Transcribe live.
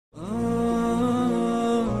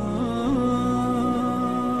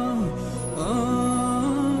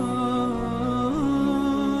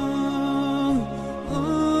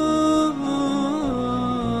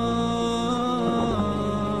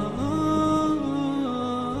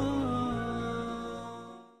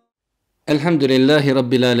Alhamdulillahi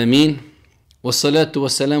Rabbil Alamin, wassalatu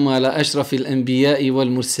wassalamu ala ašrafil anbijai wal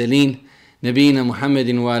mursalin, nabijina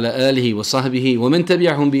Muhammedin wa ala alihi wa sahbihi, wa men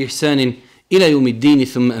tabi'ahum bi ihsanin ila yawmiddini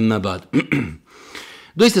thumma amma ba'd.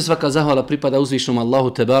 Doista svaka zahvala pripada uzvišnom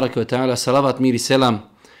Allahu tebaraka wa ta'ala, salavat, mir i selam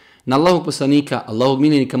na Allahog poslanika, Allahog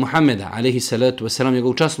miljenika Muhammeda, alaihi salatu wassalam,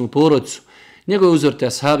 njegovu časnu porodcu, njegove uzorte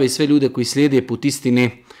ashabe i sve ljude koji slijede put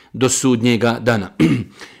istine do sudnjega dana.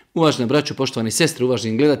 Uvažena braćo, poštovani sestre,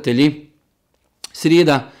 uvaženi gledatelji,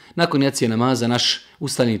 srijeda, nakon jacije namaza, naš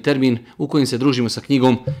ustaljeni termin u kojem se družimo sa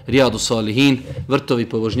knjigom Rijadu Salihin, vrtovi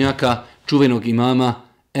pobožnjaka, čuvenog imama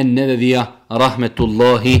En-Nevevija,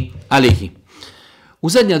 rahmetullahi alihi. U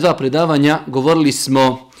zadnja dva predavanja govorili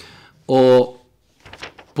smo o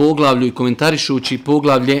poglavlju i komentarišući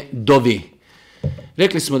poglavlje dovi.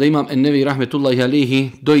 Rekli smo da imam En-Nevevi, rahmetullahi alihi,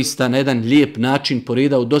 doista na jedan lijep način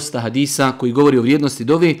poredao dosta hadisa koji govori o vrijednosti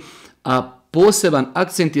dovi, a poseban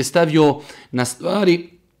akcent je stavio na stvari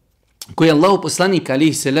koje je Allahu poslanik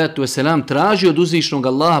alejhi salatu vesselam traži od uzvišnog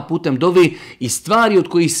Allaha putem dovi i stvari od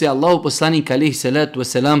kojih se Allahu poslanik alejhi salatu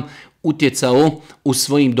vesselam utjecao u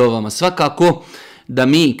svojim dovama. Svakako da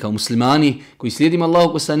mi kao muslimani koji slijedimo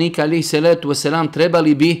Allahu poslanika alejhi salatu vesselam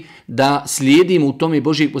trebali bi da slijedimo u tome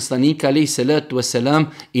Božjeg poslanika alejhi salatu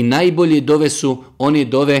vesselam i najbolje dove su one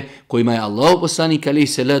dove kojima je Allahu poslanik alejhi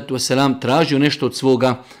salatu vesselam tražio nešto od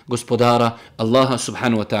svoga gospodara Allaha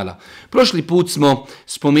subhanahu wa ta'ala. Prošli put smo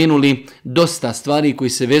spomenuli dosta stvari koji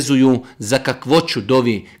se vezuju za kakvoću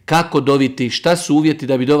dovi, kako doviti, šta su uvjeti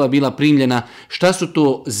da bi dova bila primljena, šta su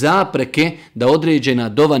to zapreke da određena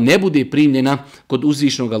dova ne bude primljena kod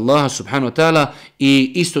uzvišnog Allaha subhanahu wa ta'ala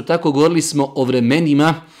i isto tako govorili smo o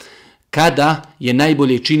vremenima kada je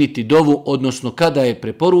najbolje činiti dovu, odnosno kada je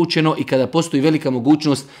preporučeno i kada postoji velika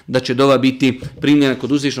mogućnost da će dova biti primljena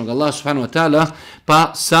kod uzvišnog Allaha subhanahu wa ta'ala,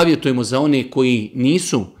 pa savjetujemo za one koji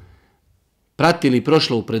nisu pratili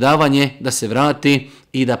prošlo predavanje da se vrati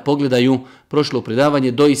i da pogledaju prošlo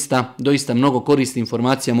predavanje. Doista mnogo korisnih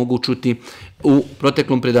informacija mogu čuti u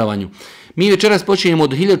proteklom predavanju. Mi večeras počinjemo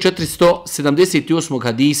od 1478.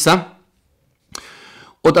 hadisa.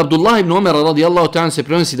 Od Abdullah ibn Umara radijallahu ta'ala se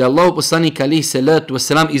prenosi da je Allahu poslanik alejhi salatu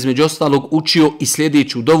vesselam između ostalog učio i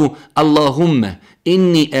sljedeću dovu: Allahumme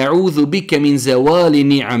inni a'udhu bika min zawali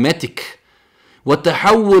ni'amatik wa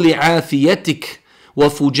tahawuli afiyatik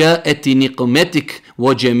wa fujaati niqmatik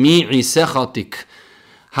wa jami'i sakhatik.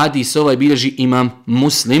 Hadis ovaj bilježi imam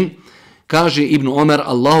Muslim. Kaže Ibn Omer,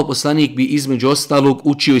 Allahu poslanik bi između ostalog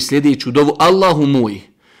učio i sljedeću dovu: Allahu moj,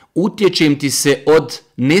 utječem ti se od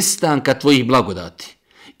nestanka tvojih blagodati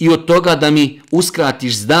i od toga da mi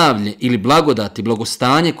uskratiš zdravlje ili blagodati,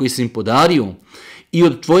 blagostanje koje si im podario, i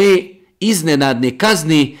od tvoje iznenadne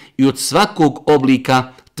kazne i od svakog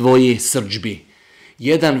oblika tvoje srdžbi.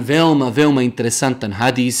 Jedan veoma interesantan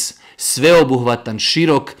hadis, sveobuhvatan,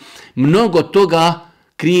 širok, mnogo toga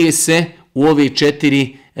krije se u ove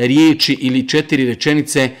 4 riječi ili 4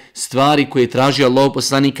 rečenice, stvari koje traži Allahu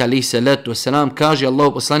poslanik alejhi salatu vesselam. Kaže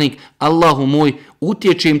Allahu poslanik: Allahu moj,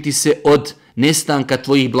 utječem ti se od nestanka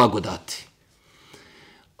tvojih blagodati.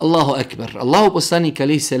 Allahu ekber. Allahu poslanik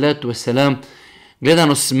alejhi salatu vesselam,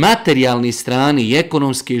 gledano s materijalne strane i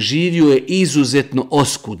ekonomske, živio je izuzetno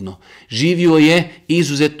oskudno. Živio je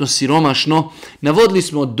izuzetno siromašno. Navodili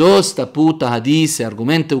smo dosta puta hadise,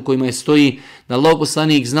 argumente u kojima je stoji da Allahu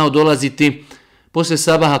poslanik znao dolaziti posle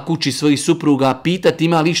sabaha kući svojih supruga, pitati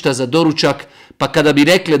ima li šta za doručak, pa kada bi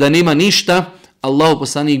rekle da nema ništa, Allahu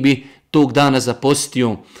poslanik bi tog dana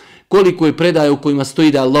zapostio. Koliko je predaja u kojima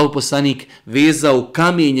stoji da Allahu poslanik vezao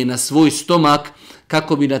kamenje na svoj stomak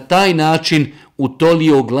kako bi na taj način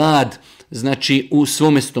utolio glad, znači u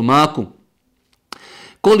svome stomaku.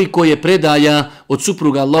 Koliko je predaja od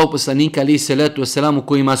supruga Allahu poslanika alejhi salatu vesselam u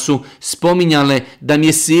kojima su spominjale da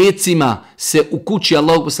mjesecima se u kući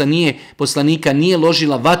Allahu poslanika nije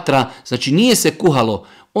ložila vatra, znači nije se kuhalo.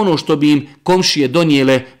 Ono što bi im komšije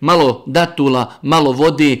donijele, malo datula, malo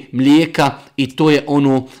vode, mlijeka, i to je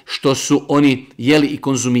ono što su oni jeli i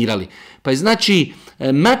konzumirali. Pa je znači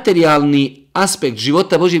materijalni aspekt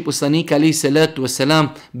života Božjeg poslanika alejhi salatu vesselam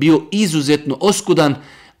bio izuzetno oskudan,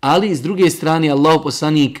 ali s druge strane Allahov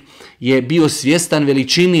poslanik je bio svjestan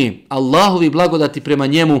veličine Allahovi blagodati prema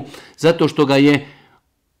njemu, zato što ga je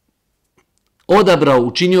odabrao,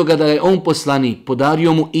 učinio ga da je on poslanik,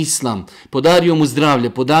 podario mu islam, podario mu zdravlje,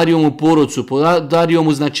 podario mu porodcu, podario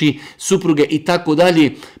mu znači supruge i tako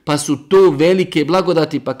dalje, pa su to velike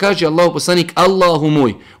blagodati. Pa kaže Allahov poslanik: Allahu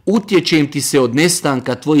moj, utječem ti se od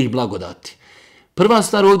nestanka tvojih blagodati. Prva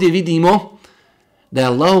stvar ovdje vidimo da je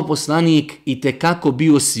Allahov poslanik itekako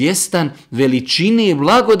bio svjestan veličine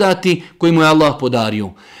blagodati koju mu je Allah podario.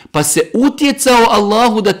 Pa se utjecao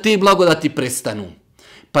Allahu da te blagodati prestanu.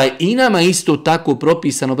 Pa je i nama isto tako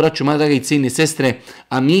propisano, braćo moja draga i cijenine sestre,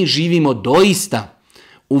 a mi živimo doista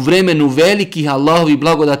u vremenu velikih Allahovi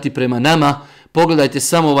blagodati prema nama. Pogledajte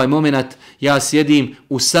samo ovaj moment, ja sjedim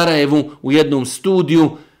u Sarajevu u jednom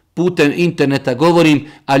studiju, putem interneta govorim,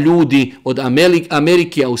 a ljudi od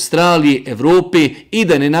Amerike, Australije, Evrope i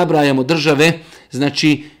da ne nabrajamo države,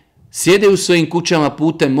 znači sjede u svojim kućama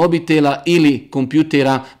putem mobitela ili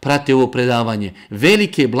kompjutera, prate ovo predavanje.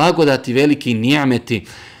 Velike blagodati, veliki nijameti.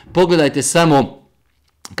 Pogledajte samo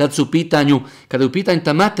kada je u pitanju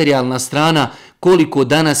ta materijalna strana, koliko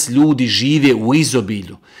danas ljudi žive u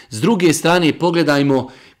izobilju. S druge strane, pogledajmo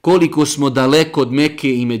koliko smo daleko od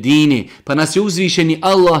Mekke i Medine, pa nas je uzvišeni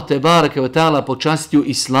Allah tebareke ve taala počastio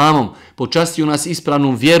islamom, počastio nas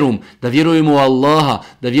ispravnom vjerom, da vjerujemo u Allaha,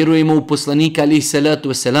 da vjerujemo u poslanika alejhi salatu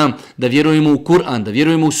vesselam, da vjerujemo u Kur'an, da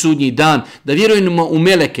vjerujemo u sudnji dan, da vjerujemo u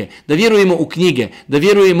meleke, da vjerujemo u knjige, da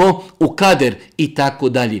vjerujemo u kader i tako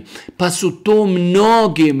dalje. Pa su to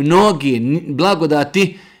mnoge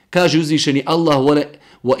blagodati, kaže uzvišeni Allah: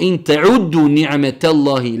 "Wa in ta'uddu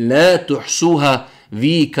ni'matallahi la tuhsuha."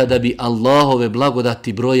 Vi kada bi Allahove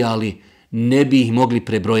blagodati brojali, ne bi ih mogli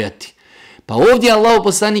prebrojati. Pa ovdje Allahov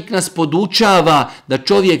poslanik nas podučava da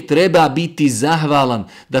čovjek treba biti zahvalan,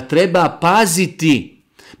 da treba paziti,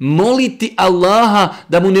 moliti Allaha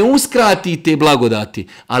da mu ne uskrati te blagodati.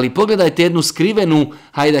 Ali pogledajte jednu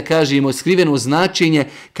skriveno značenje,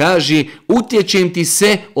 kaže: utječem ti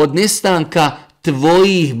se od nestanka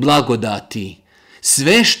tvojih blagodati.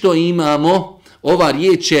 Sve što imamo, ova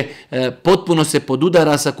riječ je potpuno se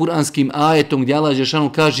podudara sa kuranskim ajetom gdje Allah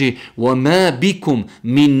dželešanu kaže: وَمَا بِكُمْ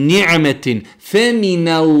مِنْ نِعْمَةٍ فَمِنَ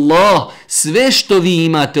اللَّهِ. Sve što vi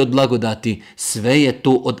imate od blagodati, sve je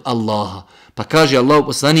to od Allaha. Pa kaže Allahov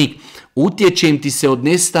poslanik: utječem ti se od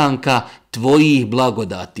nestanka tvojih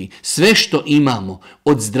blagodati. Sve što imamo,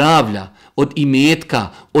 od zdravlja, od imetka,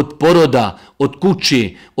 od poroda, od kuće,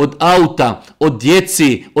 od auta, od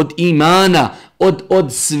djeci, od imana,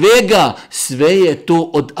 od svega, sve je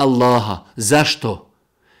to od Allaha. Zašto?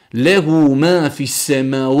 Lehu ma fi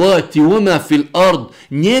samawati wa ma fil ard.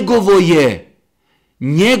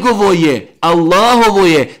 Njegovo je, Allahovo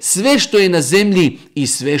je sve što je na zemlji i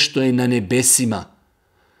sve što je na nebesima.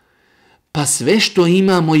 Pa sve što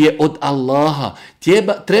imamo je od Allaha.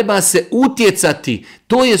 Treba se utjecati.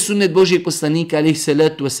 To je sunnet Božijeg poslanika alejhi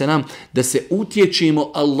salatu vesselam, da se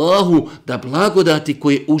utječemo Allahu da blagodati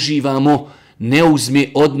koje uživamo ne uzme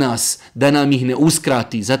od nas, da nam ih ne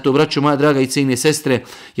uskrati. Zato, braćo moja draga i cijenine sestre,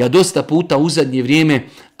 ja dosta puta u zadnje vrijeme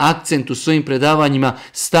akcent u svojim predavanjima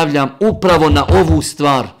stavljam upravo na ovu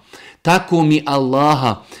stvar. Tako mi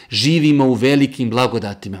Allaha živimo u velikim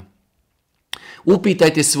blagodatima.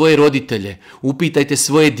 Upitajte svoje roditelje, upitajte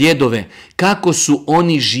svoje djedove, kako su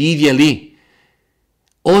oni živjeli,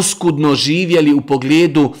 oskudno živjeli u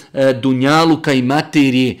pogledu dunjaluka i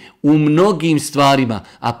materije u mnogim stvarima,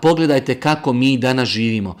 a pogledajte kako mi danas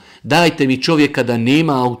živimo. Dajte mi čovjeka da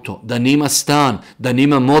nema auto, da nema stan, da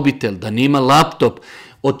nema mobitel, da nema laptop.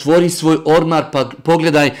 Otvori svoj ormar pa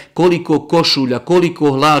pogledaj koliko košulja,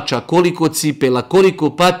 koliko hlača, koliko cipela,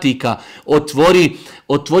 koliko patika.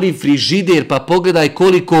 Otvori frižider pa pogledaj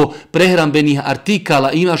koliko prehrambenih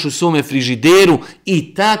artikala imaš u svome frižideru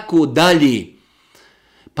i tako dalje.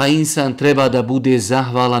 Pa insan treba da bude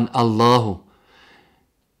zahvalan Allahu.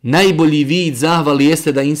 Najbolji vid zahvali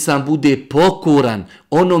jeste da insan bude pokoran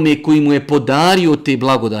onome koji mu je podario te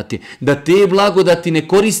blagodati. Da te blagodati ne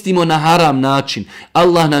koristimo na haram način.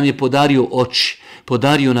 Allah nam je podario oči,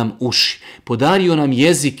 podario nam uši, podario nam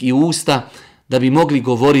jezik i usta da bi mogli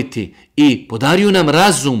govoriti i podario nam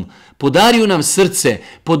razum, podario nam srce,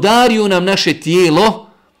 podario nam naše tijelo.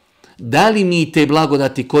 Da li mi te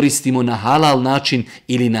blagodati koristimo na halal način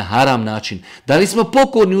ili na haram način? Da li smo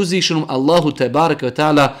pokorni uzvišenom Allahu tebareke ve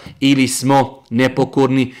taala ili smo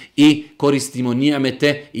nepokorni i koristimo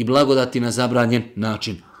nijamete i blagodati na zabranjen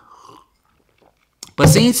način? Pa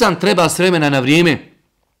se insan treba s vremena na vrijeme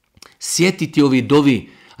sjetiti ovi dovi,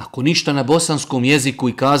 ako ništa na bosanskom jeziku,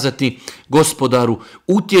 i kazati: Gospodaru,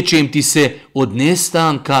 utječem ti se od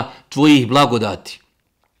nestanka tvojih blagodati.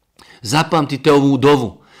 Zapamtite ovu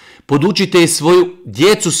dovu. Podučite svoju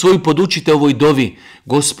djecu, podučite ovoj dovi: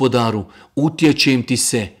 Gospodaru, utječem ti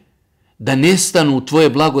se da nestanu tvoje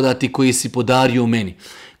blagodati koje si podario meni.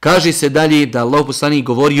 Kaže se dalje da Allahov poslanik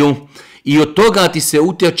govorio: i od toga ti se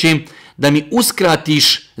utječem da mi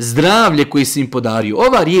uskratiš zdravlje koje si im podario.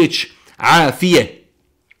 Ova riječ afije,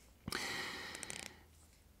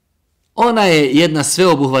 Ona je jedna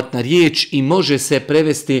sveobuhvatna riječ i može se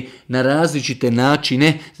prevesti na različite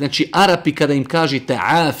načine. Znači, Arapi kada im kažete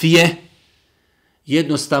afije,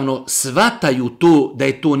 jednostavno shvataju to da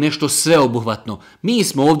je to nešto sveobuhvatno. Mi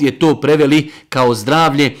smo ovdje to preveli kao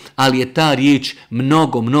zdravlje, ali je ta riječ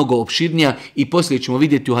mnogo opširnija i poslije ćemo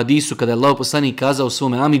vidjeti u hadisu kada je Allah poslanik kazao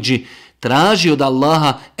svome amidži, traži od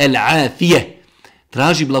Allaha el-afije,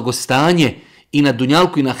 traži blagostanje i na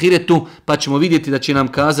dunjalku i na ahiretu, pa ćemo vidjeti da će nam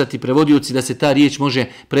kazati prevodioci da se ta riječ može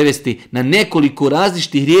prevesti na nekoliko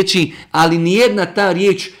različitih riječi, ali nijedna ta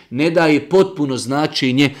riječ ne daje potpuno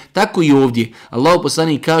značenje. Tako i ovdje. Allah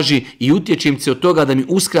poslanik kaže i utječem se od toga da mi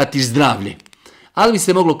uskratiš zdravlje. Ali bi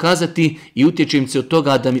se moglo kazati i utječem se od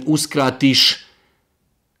toga da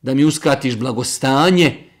mi uskratiš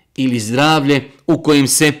blagostanje ili zdravlje u kojem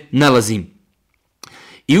se nalazim.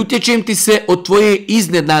 I utječem ti se od tvoje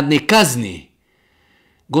iznenadne kazne.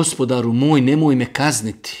 Gospodaru moj, nemoj me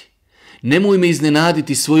kazniti. Nemoj me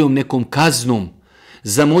iznenaditi svojom nekom kaznom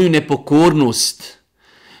za moju nepokornost.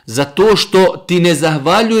 Za to što ti ne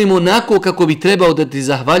zahvaljujem onako kako bi trebao da ti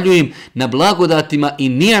zahvaljujem na blagodatima i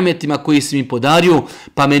nijametima koji si mi podario.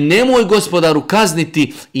 Pa me nemoj, Gospodaru,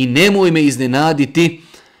 kazniti i nemoj me iznenaditi.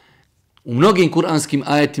 U mnogim kuranskim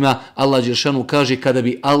ajetima Allah dželešanu kaže kada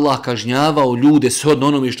bi Allah kažnjavao ljude shodno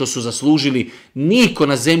onome što su zaslužili, niko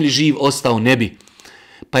na zemlji živ ostao ne bi.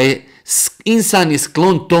 Pa insan je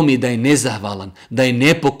sklon tome da je nezahvalan, da je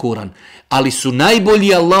nepokoran, ali su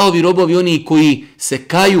najbolji Allahovi robovi oni koji se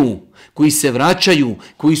kaju, koji se vraćaju,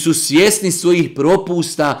 koji su svjesni svojih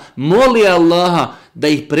propusta, moli Allaha da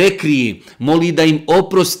ih prekrije, moli da im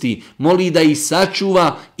oprosti, moli da ih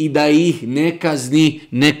sačuva i da ih ne kazni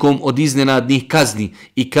nekom od iznenadnih kazni.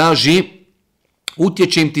 I kaže,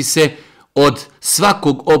 utječem ti se od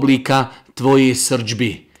svakog oblika tvoje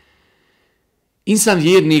srdžbi. Insan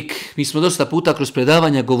vjernik, mi smo dosta puta kroz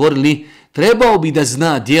predavanja govorili, trebao bi da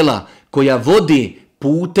zna djela koja vodi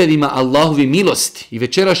putevima Allahove milosti. I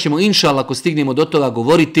večeras ćemo, inšallah, ako stignemo do toga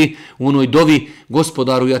govoriti u onoj dovi,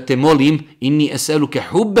 Gospodaru, ja te molim, inni eseluke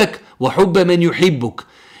hubbek wa hubbe men yuhibbuk.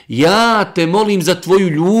 Ja te molim za tvoju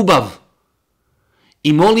ljubav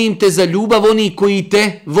i molim te za ljubav oni koji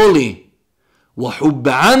te voli. وَحُبَّ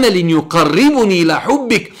عَمَلٍ يُقَرِّبُنِي إِلَى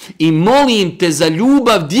حُبِّكَ i molim te za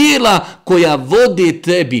ljubav dijela koja vode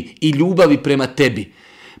tebi i ljubavi prema tebi.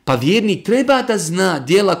 Pa vjernik treba da zna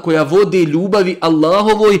dijela koja vode ljubavi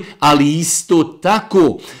Allahovoj, ali isto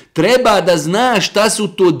tako treba da zna šta su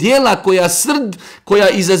to dijela koja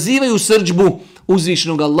izazivaju srdžbu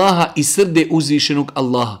uzvišenog Allaha i srde uzvišenog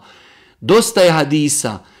Allaha. Dosta je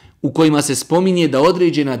hadisa u kojima se spominje da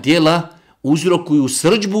određena dijela uzrokuju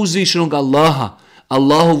srdžbu uzvišenog Allaha,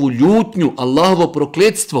 Allahovu ljutnju, Allahovo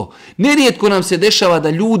prokletstvo. Nerijetko nam se dešava da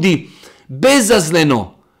ljudi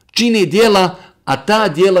bezazleno čine djela, a ta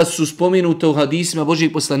djela su spomenuta u hadisima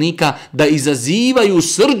Božjih poslanika da izazivaju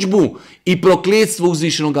srdžbu i prokletstvo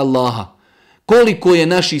uzvišenog Allaha. Koliko je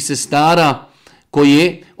naših sestara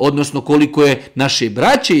koliko je naše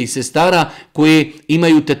braće i sestara koje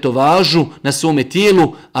imaju tetovažu na svome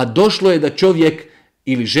tijelu, a došlo je da čovjek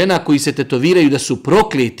ili žena koji se tetoviraju da su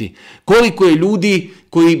prokleti. Koliko je ljudi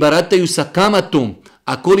koji barataju sa kamatom,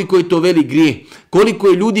 a koliko je to velik grijeh. Koliko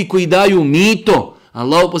je ljudi koji daju mito.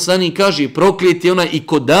 Allahov poslanik kaže, proklet je onaj i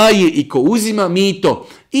ko daje i ko uzima mito.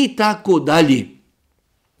 I tako dalje.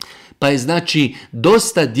 Pa je znači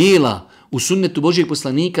dosta dijela u sunnetu Božjeg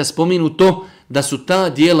poslanika spomenuto da su ta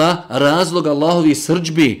dijela razlog Allahove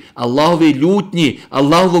srdžbe, Allahove ljutnje,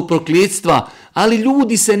 Allahovog prokletstva. Ali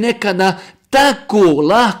ljudi se nekada tako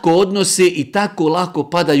lako odnose i tako lako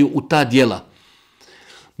padaju u ta djela.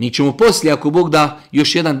 Mi ćemo poslije, ako Bog da,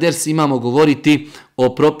 još jedan ders imamo govoriti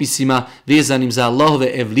o propisima vezanim za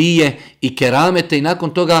Allahove evlije i keramete i nakon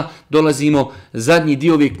toga dolazimo, zadnji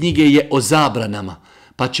dio ove knjige je o zabranama.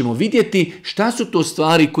 Pa ćemo vidjeti šta su to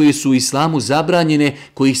stvari koje su u islamu zabranjene,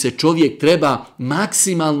 kojih se čovjek treba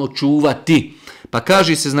maksimalno čuvati. Pa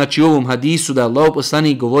kaže se znači u ovom hadisu da Allahov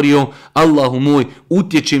poslanik govorio, Allahu moj,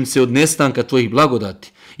 utječem se od nestanka tvojih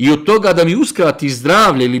blagodati i od toga da mi uskratiš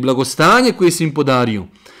zdravlje ili blagostanje koje si im podario.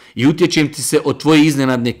 I utječem ti se od tvoje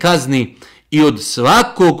iznenadne kazni i od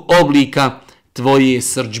svakog oblika tvoje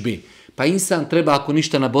srdžbi. Pa insan treba, ako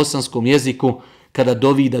ništa na bosanskom jeziku, kada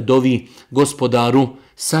dovi da dovi, Gospodaru,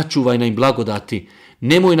 sačuvaj nam blagodati.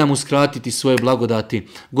 Nemoj nam uskratiti svoje blagodati.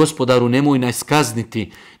 Gospodaru, nemoj nas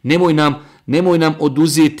kazniti. Nemoj nam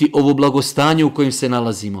oduzeti ovo blagostanje u kojem se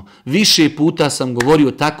nalazimo. Više puta sam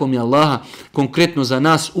govorio tako mi Allaha, konkretno za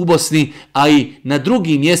nas u Bosni, a i na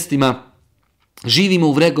drugim mjestima. Živimo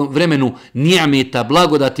u vremenu nijameta,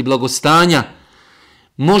 blagodati, blagostanja.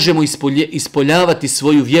 možemo ispoljavati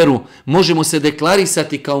svoju vjeru, možemo se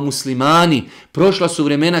deklarisati kao muslimani. Prošla su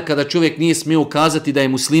vremena kada čovjek nije smio ukazati da je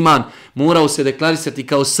musliman, morao se deklarisati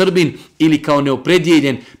kao Srbin ili kao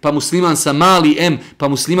neopredijeljen, pa musliman sa mali M, pa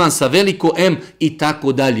musliman sa veliko M i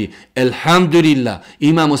tako dalje. Elhamdulillah,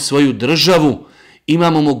 imamo svoju državu,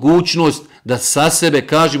 imamo mogućnost da sa sebe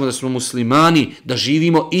kažemo da smo muslimani, da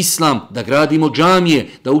živimo islam, da gradimo džamije,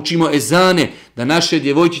 da učimo ezane, da naše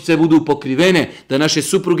djevojčice budu pokrivene, da naše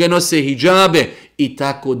supruge nose hidžabe i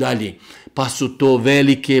tako dalje. Pa su to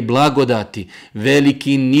velike blagodati,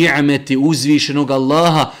 veliki ni'meti uzvišenog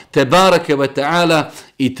Allaha, tebareke ve ta'ala,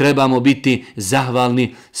 i trebamo biti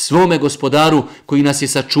zahvalni svome gospodaru koji nas je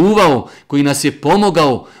sačuvao, koji nas je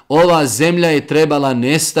pomogao. Ova zemlja je trebala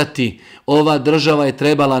nestati, ova država je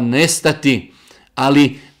trebala nestati,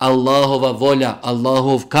 ali Allahova volja,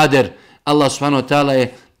 Allahov kader, Allah subhanahu wa ta'ala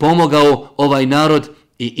je pomogao ovaj narod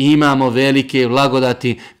i imamo velike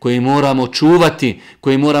blagodati koje moramo čuvati,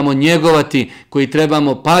 koje moramo njegovati, koje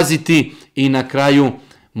trebamo paziti i na kraju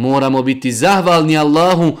moramo biti zahvalni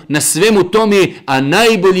Allahu na svemu tome, a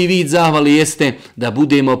najbolji vid zahvali jeste da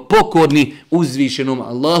budemo pokorni uzvišenom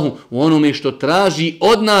Allahu u onome što traži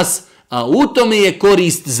od nas, a u tome je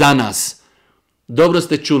korist za nas. Dobro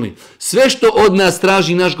ste čuli. Sve što od nas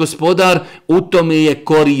traži naš gospodar, u tome je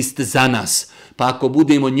korist za nas. Pa ako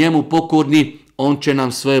budemo njemu pokorni, on će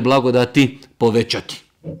nam svoje blagodati povećati.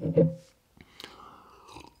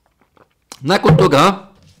 Nakon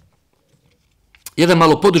toga, jedan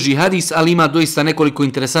malo poduži hadis, ali ima doista nekoliko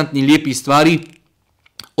interesantnih lijepih stvari.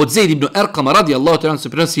 Od Zaid ibn Arqama radijallahu ta'ala se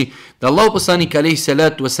prenosi da Allahu poslanik alejhi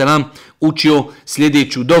salatu vesselam učio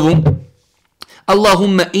sljedeću dovu: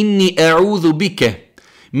 Allahumma inni a'udhu bike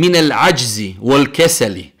min al-ajzi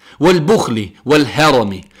wal-kasali wal-bukhli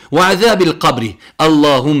wal-harami وعذاب القبر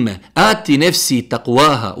اللهم آت نفسي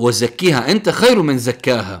تقواها وزكيها أنت خير من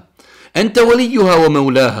زكاها أنت وليها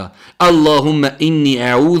ومولاها اللهم إني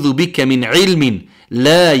أعوذ بك من علم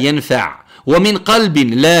لا ينفع ومن قلب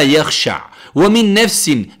لا يخشع ومن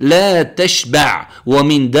نفس لا تشبع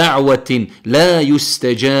ومن دعوة لا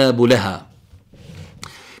يستجاب لها.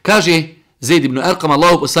 Kaže Zaid ibn Arqam,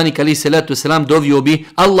 Allahu poslanik alejhi salatu vesselam dovio bi: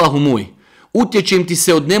 Allahu moj, utječem ti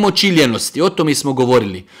se od nemoći i ljenosti, o tome smo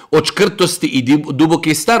govorili, od škrtosti i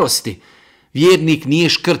duboke starosti. Vjernik nije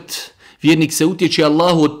škrt, vjernik se utječe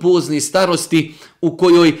Allahu od pozne starosti u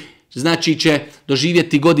kojoj znači će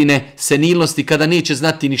doživjeti godine senilnosti kada neće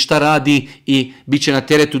znati ni šta radi i bit će na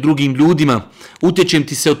teretu drugim ljudima. Utječem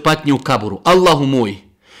ti se od patnje u kaburu. Allahu moj,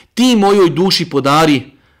 ti mojoj duši podari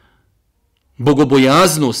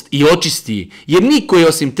bogobojaznost i očisti, jer niko je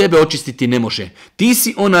osim tebe očistiti ne može. Ti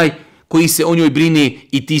si onaj koji se o njoj brine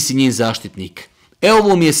i ti si njen zaštitnik.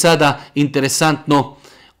 Ovo mi je sada interesantno,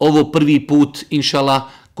 ovo prvi put, inšallah,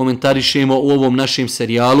 komentarišemo u ovom našem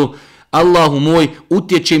serijalu. Allahu moj,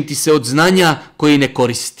 utječem ti se od znanja koje ne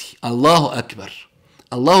koristi. Allahu akbar.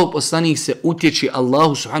 Allahu poslanik se utječi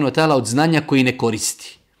Allahu subhanahu wa ta'ala od znanja koje ne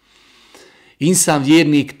koristi. Insan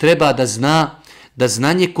vjernik treba da zna da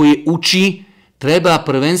znanje koje uči treba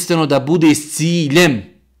prvenstveno da bude s ciljem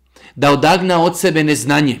da odagna od sebe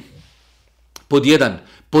neznanje. Pod 1.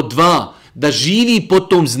 Pod 2. Da živi po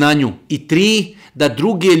tom znanju. I 3. Da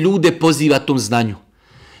druge ljude poziva tom znanju.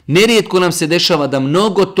 Nerijetko nam se dešava da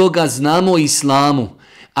mnogo toga znamo o islamu,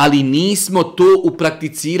 ali nismo to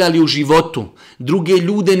uprakticirali u životu. Druge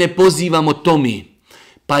ljude ne pozivamo tome.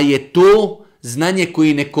 Pa je to znanje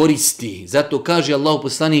koje ne koristi. Zato kaže Allahu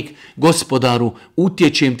poslanik: Gospodaru,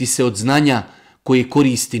 utječem ti se od znanja koje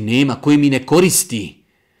koristi nema, koje mi ne koristi.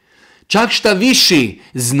 Čak šta više,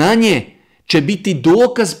 znanje će biti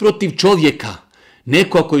dokaz protiv čovjeka.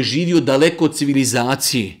 Neko ako je živio daleko od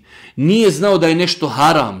civilizacije, nije znao da je nešto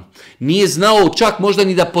haram, nije znao čak možda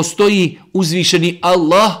ni da postoji uzvišeni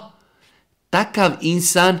Allah, takav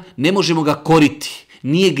insan ne možemo ga koriti,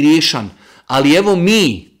 nije griješan. Ali evo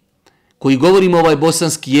mi, koji govorimo ovaj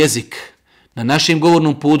bosanski jezik, na našem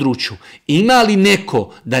govornom području, ima li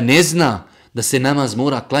neko da ne zna da se namaz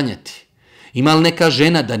mora klanjati? Ima li neka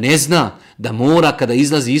žena da ne zna da mora kada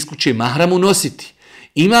izlazi iz kuće mahramu nositi?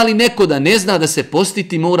 Ima li neko da ne zna da se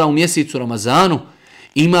postiti mora u mjesecu Ramazanu?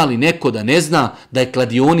 Ima li neko da ne zna da je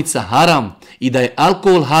kladionica haram i da je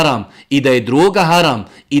alkohol haram i da je droga haram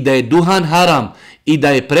i da je duhan haram i da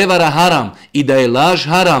je prevara haram i da je laž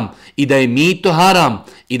haram i da je mito haram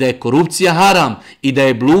i da je korupcija haram i da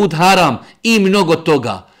je blud haram i mnogo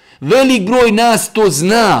toga? Velik broj nas to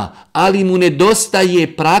zna, ali mu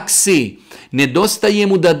nedostaje praksi, nedostaje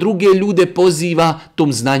mu da druge ljude poziva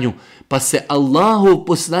tom znanju. Pa se Allahov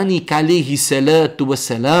poslanik alejhi salatu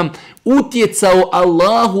vesselam utjecao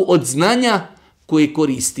Allahu od znanja koje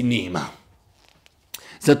koristi nema.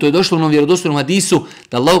 Zato je došlo u onom vjerodostojnom hadisu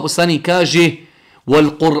da Allahov poslanik kaže wal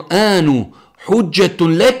Qur'anu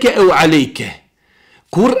hudžetun leke au alejke.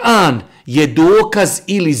 Kur'an je dokaz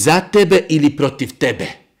ili za tebe ili protiv tebe.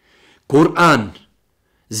 Kur'an,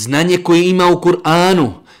 znanje koje ima u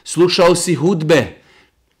Kur'anu, slušao si hudbe,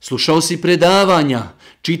 slušao si predavanja,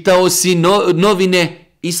 čitao si novine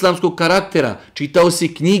islamskog karaktera, čitao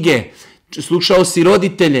si knjige, slušao si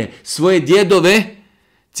roditelje, svoje djedove,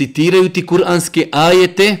 citiraju ti kuranske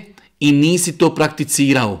ajete i nisi to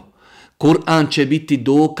prakticirao. Kur'an će biti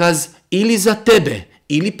dokaz ili za tebe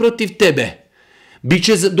ili protiv tebe.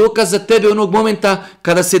 Biće dokaz za tebe onog momenta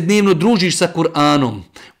kada se dnevno družiš sa Kur'anom,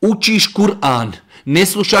 učiš Kur'an, ne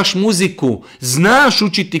slušaš muziku, znaš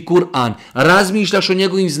učiti Kur'an, razmišljaš o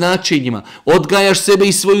njegovim značenjima, odgajaš sebe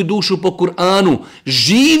i svoju dušu po Kur'anu,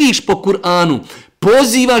 živiš po Kur'anu,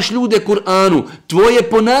 pozivaš ljude Kur'anu, tvoje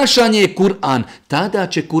ponašanje je Kur'an, tada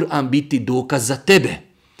će Kur'an biti dokaz za tebe.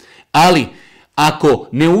 Ali ako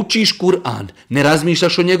ne učiš Kur'an, ne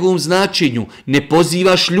razmišljaš o njegovom značenju, ne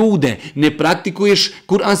pozivaš ljude, ne praktikuješ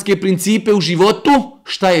kuranske principe u životu,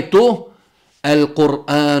 šta je to? El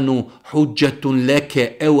Kur'anu hudžatun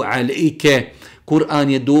leke au alejke. Kur'an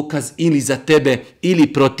je dokaz ili za tebe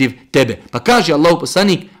ili protiv tebe. Pa kaže Allahov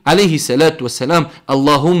poslanik alejhi salatu vesselam: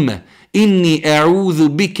 Allahumme inni a'udhu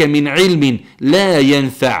bike min ilmin la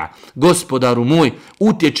yanfa'. Gospodaru moj,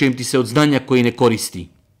 utječem ti se od znanja koje ne koristi.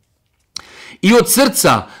 I od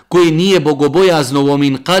srca koje nije bogobojazno, wa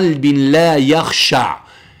min qalbin la yakhsha.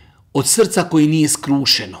 Od srca koje nije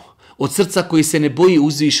skrušeno. Od srca koji se ne boji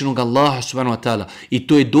uzvišenog Allaha subhanahu wa ta'ala. I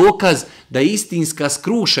to je dokaz da je istinska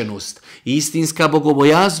skrušenost i istinska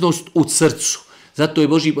bogobojaznost u srcu. Zato je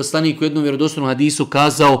Božji poslanik u jednom vjerodostojnom hadisu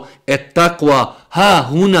kazao: et takva ha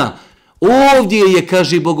huna. Ovdje je,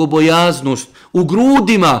 kaže, bogobojaznost u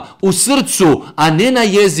grudima, u srcu, a ne na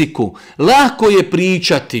jeziku. Lako je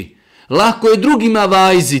pričati, lako je drugima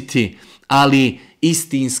vajziti, ali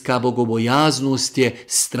istinska bogobojaznost je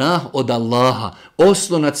strah od Allaha,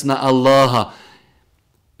 oslonac na Allaha,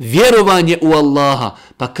 vjerovanje u Allaha.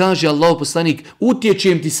 Pa kaže Allahov poslanik: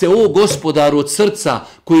 utječem ti se, o gospodaru, od srca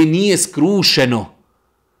koji nije skrušeno.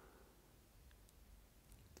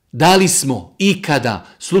 Da li smo ikada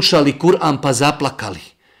slušali Kur'an pa zaplakali?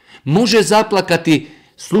 Može zaplakati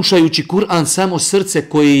slušajući Kur'an samo srce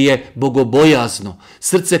koje je bogobojazno,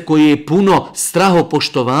 srce koje je puno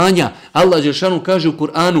strahopoštovanja. Allah dželešanu kaže u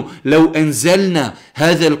Kur'anu: "Lau enzelna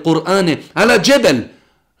hadal Kur'ane ala džebel,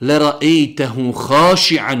 lara'aytahu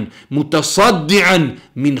khashi'an mutasaddi'an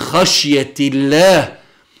min khashiyati Allah."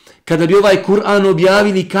 Kada bi ovaj Kur'an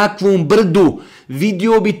objavili kakvom brdu,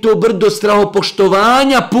 vidio bi to brdo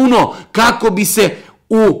strahopoštovanja puno, kako bi se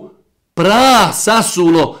u prah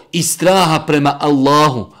sasulo i straha prema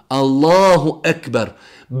Allahu. Allahu ekber.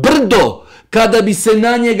 Brdo, kada bi se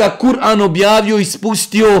na njega Kur'an objavio i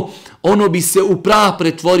spustio, ono bi se u prah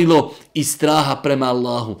pretvorilo i straha prema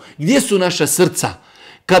Allahu. Gdje su naša srca?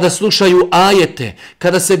 Kada slušaju ajete,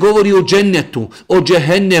 kada se govori o džennetu, o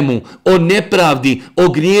džehennemu, o nepravdi, o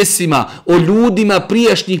grijesima, o ljudima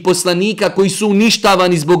prijašnjih poslanika koji su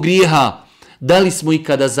uništavani zbog grijeha, da li smo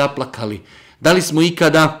ikada zaplakali? Da li smo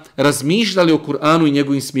ikada razmišljali o Kur'anu i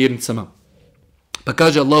njegovim smjernicama? Pa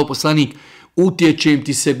kaže Allahov poslanik: utječem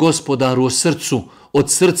ti se, gospodaru, o srcu,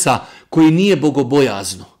 od srca koji nije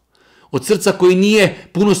bogobojazno, od srca koji nije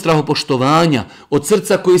puno strahopoštovanja, od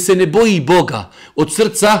srca koji se ne boji Boga, od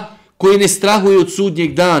srca koji ne strahuje od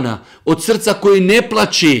sudnjeg dana, od srca koji ne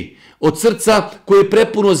plaće, od srca koje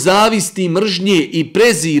prepuno zavisti, mržnje i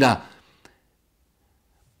prezira.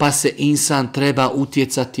 Pa se insan treba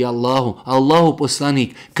utjecati Allahu. Allahu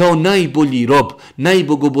poslanik kao najbolji rob,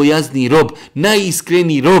 najbogobojazniji rob,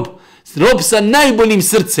 najiskreniji rob, rob sa najboljim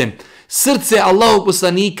srcem. Srce Allahu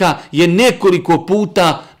poslanika je nekoliko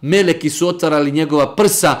puta meleki su otvarali njegova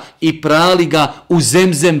prsa i prali ga u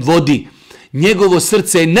zemzem vodi. Njegovo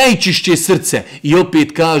srce je najčišće srce i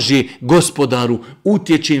opet kaže: gospodaru,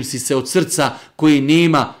 utječem si se od srca koji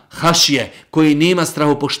nema hašije, koji nema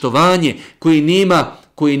strahopoštovanje,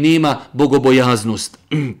 koji nema bogobojaznost.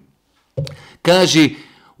 Kaže: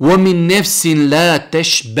 وَمِنْ نَفْسٍ لَا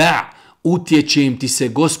تَشْبَعْ. Utječem ti se,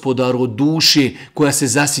 gospodaru, od duše koja se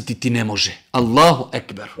zasititi ne može. Allahu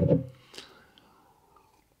ekber.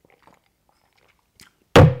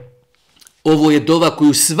 Ovo je dova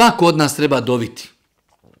koju svako od nas treba doviti.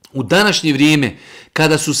 U današnje vrijeme,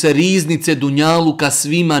 kada su se riznice dunjaluka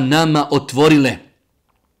svima nama otvorile,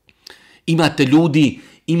 imate ljudi,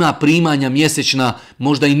 ima primanja mjesečna,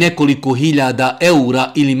 možda i nekoliko hiljada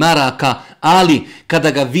eura ili maraka, ali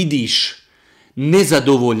kada ga vidiš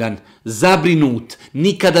nezadovoljan, zabrinut,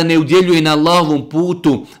 nikada ne udjeljuje na Allahovom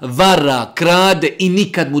putu, vara, krade i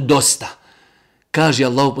nikad mu dosta. Kaže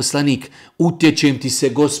Allahov poslanik, utječem ti se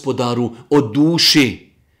Gospodaru od duše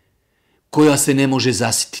koja se ne može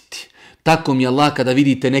zasititi. Tako mi Allah kada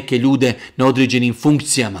vidite neke ljude na određenim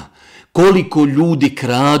funkcijama, koliko ljudi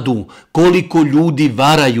kradu, koliko ljudi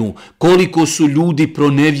varaju, koliko su ljudi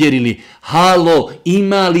pronevjerili. Halo,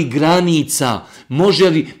 ima li granica?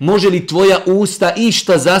 Može li tvoja usta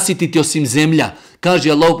išta zasititi osim zemlja?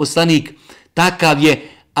 Kaže Allahov poslanik, takav je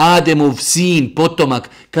Ademov sin, potomak,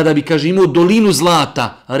 kada bi, kaže, imao dolinu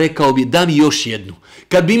zlata, rekao bi, da mi još jednu.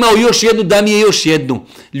 Kad bi imao još jednu, da mi je još jednu.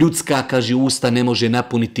 Ljudska, kaže, usta ne može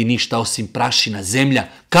napuniti ništa osim prašina, zemlja,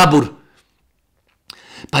 kabur.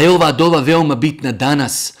 Pa je ova dova veoma bitna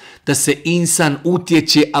danas, da se insan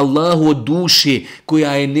utječe Allahu od duše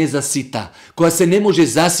koja je nezasita, koja se ne može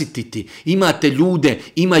zasititi. Imate ljude,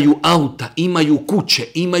 imaju auta, imaju kuće,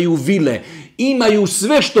 imaju vile, imaju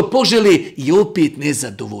sve što požele i opet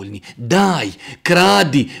nezadovoljni. Daj,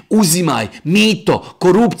 kradi, uzimaj, mito,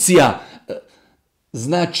 korupcija,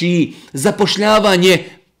 znači zapošljavanje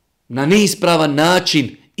na neispravan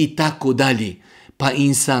način i tako dalje. Pa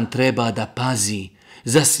insan treba da pazi.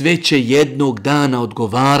 Za sve će jednog dana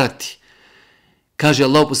odgovarati. Kaže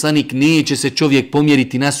Allahov poslanik, neće se čovjek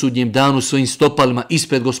pomjeriti na sudnjem danu svojim stopalima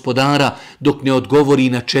ispred Gospodara dok ne odgovori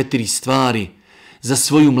na 4 stvari. Za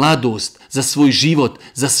svoju mladost, za svoj život,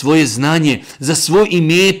 za svoje znanje, za svoj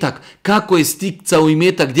imetak, kako je sticao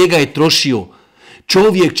imetak, gdje ga je trošio.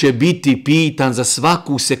 Čovjek će biti pitan za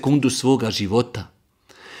svaku sekundu svoga života.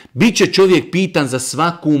 Biće čovjek pitan za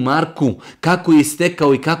svaku marku, kako je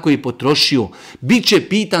stekao i kako je potrošio. Biće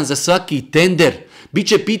pitan za svaki tender.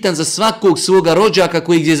 Biće pitan za svakog svoga rođaka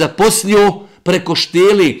kojeg je zaposlio preko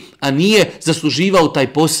šteli, a nije zasluživao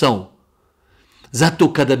taj posao.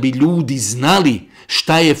 Zato kada bi ljudi znali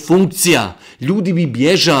šta je funkcija, ljudi bi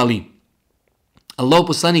bježali. Allahov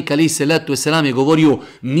poslanik alejhi selatu vesselam je govorio,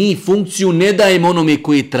 mi funkciju ne dajemo onome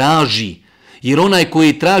koji traži. Jer onaj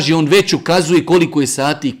koji traži, on već ukazuje koliko je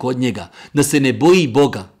sati kod njega. Da se ne boji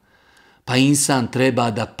Boga. Pa insan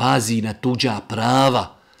treba da pazi na tuđa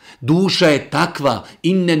prava. Duša je takva.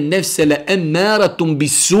 Inne nefsele emmaratum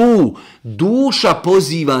bisu. Duša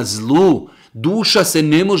poziva zlu. Duša se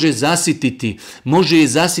ne može zasititi. Može je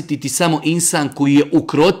zasititi samo insan koji je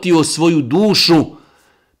ukrotio svoju dušu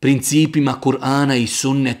principima Kur'ana i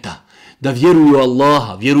sunneta. Da vjeruju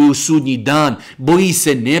Allaha, vjeruju u sudnji dan, boji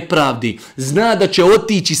se nepravdi, zna da će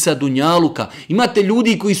otići sa dunjaluka. Imate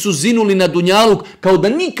ljudi koji su zinuli na dunjaluk kao da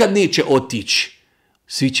nikad neće otići.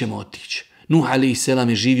 Svi ćemo otići. Nuh alejhi selam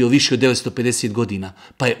je živio više od 950 godina,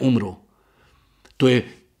 pa je umro. To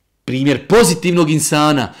je primjer pozitivnog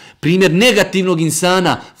insana, primjer negativnog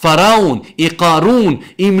insana, Faraon i Karun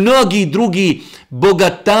i mnogi drugi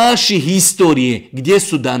bogataši historije. Gdje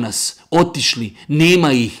su danas? Otišli,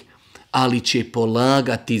 nema ih. Ali će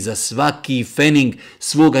polagati za svaki fening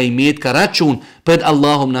svoga imetka račun pred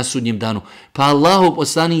Allahom na sudnjem danu. Pa Allahov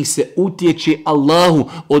poslanik se utječe Allahu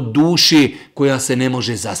od duše koja se ne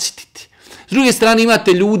može zasititi. S druge strane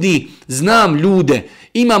imate ljudi, znam ljude,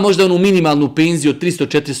 ima možda onu minimalnu penziju od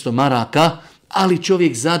 300-400 maraka, ali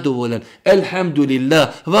čovjek zadovoljan, elhamdulillah,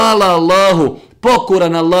 hvala Allahu,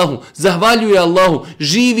 pokoran Allahu, zahvaljuje Allahu,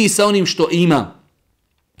 živi sa onim što ima.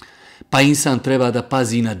 Pa insan treba da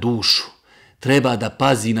pazi na dušu. Treba da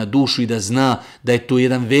pazi na dušu i da zna da je to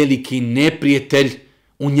jedan veliki neprijatelj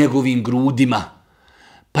u njegovim grudima.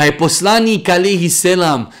 Pa je poslanik alejhi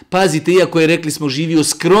selam, pazite, iako je, rekli smo, živio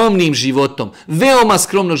skromnim životom, veoma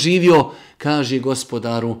skromno živio, kaže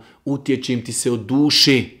Gospodaru, utječem ti se od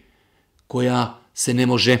duše koja se ne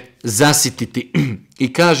može zasititi.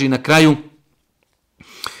 I kaže na kraju,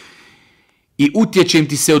 i utječem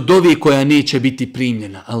ti se od dove koja neće biti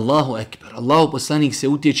primljena. Allahu ekber. Allahu poslanik se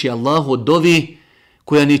utječe Allahu od dove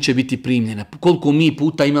koja neće biti primljena. Koliko mi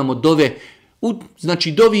puta imamo dove,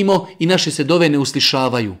 znači dovimo i naše se dove ne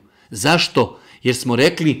uslišavaju. Zašto? Jer smo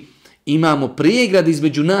rekli, imamo pregrad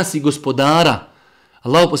između nas i Gospodara.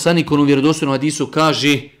 Allahu poslanik u vjerodostojnom hadisu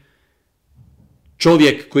kaže,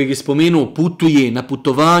 čovjek kojeg je spomenuo putuje na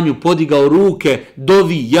putovanju, podigao ruke,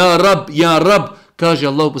 dovi, ja rab, kaže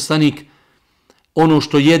Allahu poslanik, ono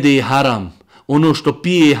što jede je haram, ono što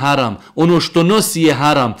pije je haram, ono što nosi je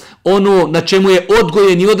haram, ono na čemu je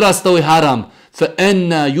odgojen i odrastao je haram. Fa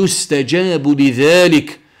enna yustajabu li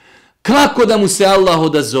zalik. Kako da mu se Allah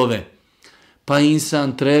odazove? Pa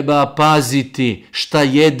insan treba paziti šta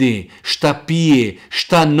jede, šta pije,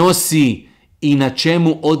 šta nosi i na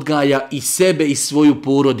čemu odgaja i sebe i svoju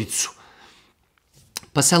porodicu.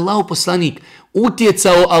 Pa se Allahu poslanik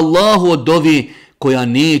utjecao Allahu od dove koja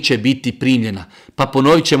neće biti primljena. Pa Pa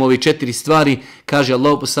ponovit ćemo ove 4 stvari. Kaže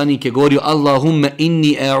Allah poslanik je govorio: Allahumma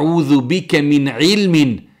inni a'udhu bike min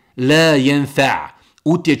ilmin la yanfa'.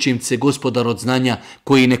 Utječem se, Gospodar, od znanja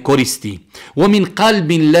koji ne koristi. Wa min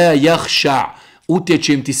qalbin la yakhsha'.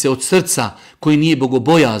 Utječem ti se od srca koji nije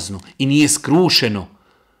bogobojazno i nije skrušeno.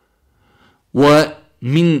 Wa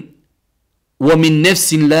min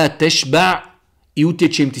nafsin la tashba'. I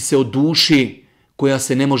utječem ti se od duše koja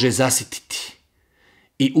se ne može zasititi.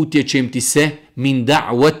 I utječem ti se min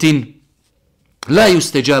da'watin la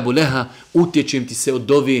yustajabu laha. Utječem ti se od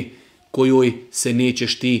dove kojoj se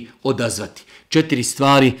nećeš ti odazvati. 4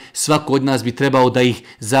 stvari, svako od nas bi trebao da ih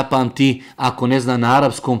zapamti, ako ne zna na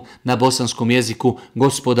arapskom, na bosanskom jeziku: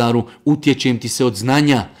 Gospodaru, utječem ti se od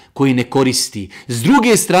znanja koji ne koristi. S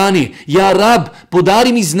druge strane, ja Rab,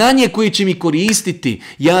 podari mi znanje koje će mi koristiti.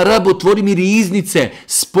 Ja Rab, otvori mi riznice,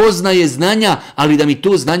 spoznaje znanja, ali da mi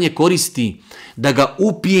to znanje koristi. Da ga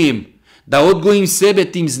upijem, da odgojim sebe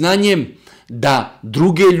tim znanjem, da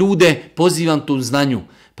druge ljude pozivam tom znanju.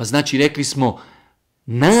 Pa znači, rekli smo,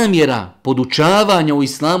 namjera podučavanja u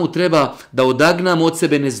islamu treba da odagnamo od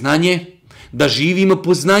sebe neznanje, da živimo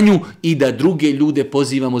po znanju i da druge ljude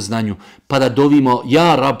pozivamo znanju. Pa da dovimo: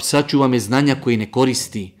 ja Rab, sačuva me znanja koji ne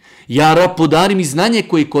koristi. Ja Rab, podari mi znanje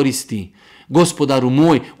koje koristi. Gospodaru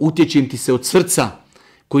moj, utječem ti se od srca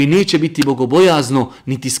koji neće biti bogobojazno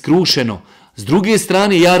niti skrušeno. S druge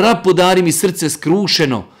strane, ja Rab, podari mi srce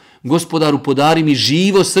skrušeno. Gospodaru, podari mi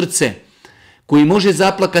živo srce koji može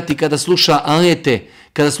zaplakati kada sluša ajete,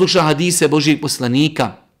 kada sluša hadise Božijeg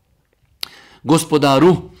poslanika.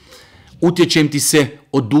 Gospodaru, utječem ti se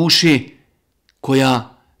od duše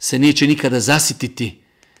koja se neće nikada zasititi.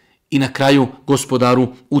 I na kraju,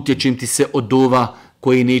 Gospodaru, utječem ti se od dova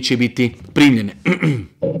koje neće biti primljene.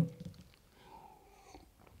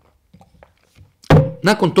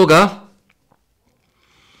 Nakon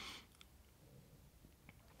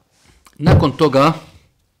toga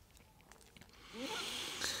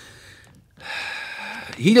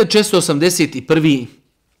 1481.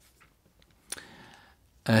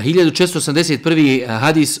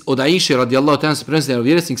 hadis od Aiše radijallahu ta'ala se prenosi da je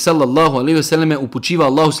vjerovjesnik sallallahu alejhi ve selleme upućivao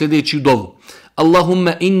Allahu sljedeću dovu: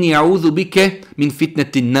 Allahumma inni a'udhu bike min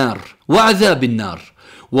fitnetin nar wa azabin nar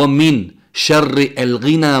wa min šarri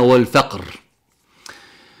al-ghina wal faqr.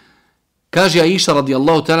 Kaže Aiša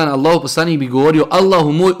radijallahu ta'ala, Allahu poslanik bi govorio: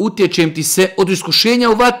 Allahu moj, utječem ti se od iskušenja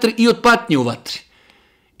u vatri i od patnje u vatri.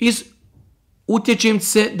 Utječem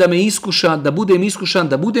se da me iskuša, da budem iskušan,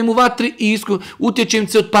 da budem u vatri i utječem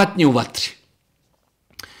se od patnje u vatri.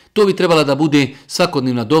 To bi trebala da bude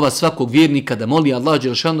svakodnevna dova svakog vjernika, da moli Allah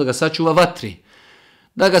dželešanu da ga sačuva vatri,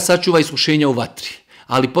 da ga sačuva iskušenja u vatri.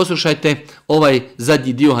 Ali poslušajte ovaj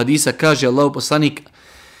zadnji dio hadisa, kaže Allahu poslanik: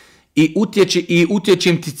 i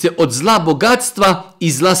utječem ti se od zla bogatstva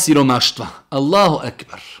i zla siromaštva. Allahu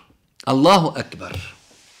ekber. Allahu ekber.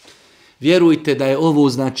 Vjerujte da je ovo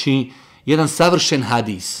znači jedan savršen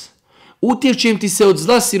hadis. Utječem ti se od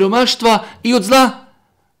zla siromaštva i od zla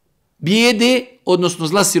bijede, odnosno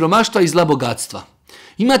zla siromaštva i zla bogatstva.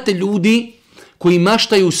 Imate ljudi koji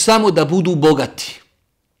maštaju samo da budu bogati.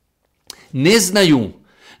 Ne znaju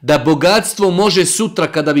da bogatstvo može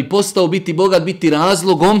sutra, kada bi postao biti bogat, biti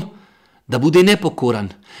razlogom da bude nepokoran,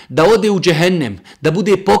 da ode u džehennem, da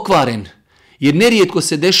bude pokvaren. Jer nerijetko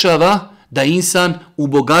se dešava da insan u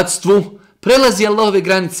bogatstvu prelazi Allahove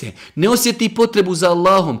granice, ne osjeti potrebu za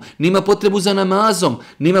Allahom, nema potrebu za namazom,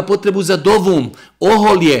 nema potrebu za dovom,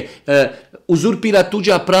 oholje, uzurpira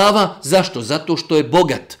tuđa prava. Zašto? Zato što je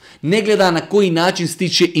bogat. Ne gleda na koji način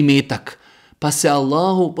stiče imetak. Pa se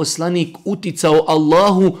Allahu poslanik uticao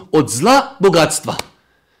Allahu od zla bogatstva.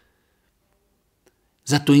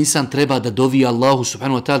 Zato insan treba da dovi Allahu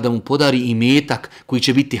subhanahu wa ta'ala da mu podari imetak koji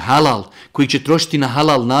će biti halal, koji će trošiti na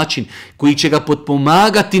halal način, koji će ga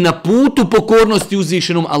potpomagati na putu pokornosti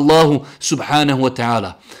uzvišenom Allahu subhanahu wa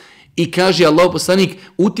ta'ala. I kaže Allahu poslanik: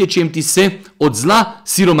 utječem ti se od zla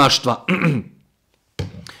siromaštva.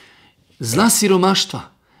 Zla siromaštva.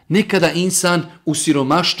 Nekada insan u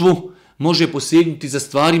siromaštvu može posegnuti za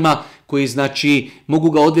stvarima koje znači mogu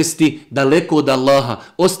ga odvesti daleko od Allaha,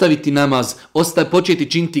 ostaviti namaz,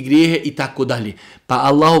 početi činiti grijehe i tako dalje. Pa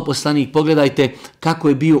Allahov poslanik, pogledajte kako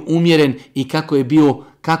je bio umjeren i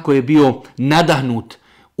kako je bio nadahnut.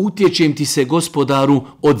 Utječem ti se, Gospodaru,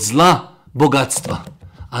 od zla bogatstva.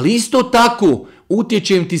 Ali isto tako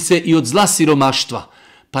utječem ti se i od zla siromaštva.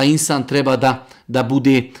 Pa insan treba da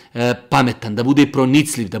bude pametan, da bude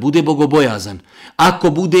pronicljiv, da bude bogobojazan. Ako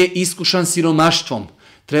bude iskušan siromaštvom,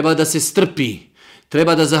 treba da se strpi,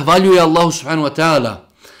 treba da zahvaljuje Allahu subhanahu wa ta'ala,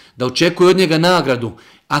 da očekuje od njega nagradu.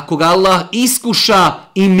 Ako ga Allah iskuša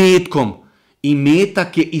imetkom,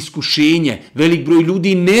 Imetak je iskušenje. Velik broj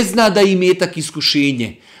ljudi ne zna da je imetak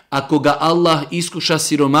iskušenje. Ako ga Allah iskuša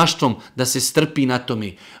siromaštvom, da se strpi na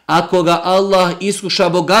tome. Ako ga Allah iskuša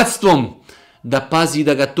bogatstvom, da pazi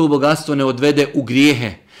da ga to bogatstvo ne odvede u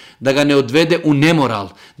grijehe, da ga ne odvede u nemoral,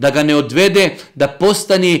 da ga ne odvede da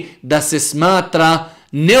postane, da se smatra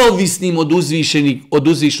neovisnim od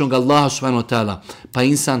uzvišenog Allaha subhanahu wa ta'ala. Pa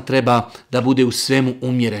insan treba da bude u svemu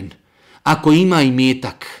umjeren. Ako ima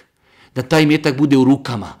imetak, da taj imetak bude u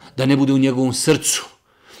rukama, da ne bude u njegovom srcu,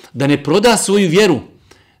 da ne proda svoju vjeru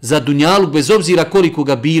za dunjaluk, bez obzira koliko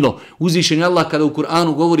ga bilo. Uzvišeni Allah kada u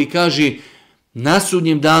Kur'anu govori, kaže, na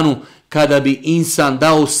sudnjem danu kada bi insan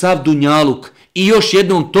dao sav dunjaluk i još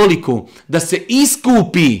jednom toliko da se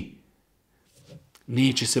iskupi,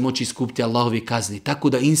 neće se moći iskupiti Allahove kazni. Tako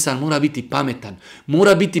da insan mora biti pametan,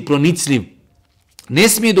 mora biti pronicljiv. Ne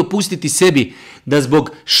smije dopustiti sebi da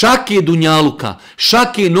zbog šake dunjaluka,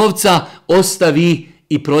 šake novca ostavi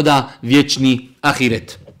i proda vječni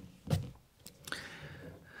ahiret.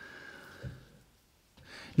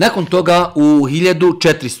 Nakon toga u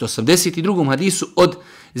 1482. hadisu od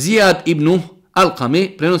Zijad ibn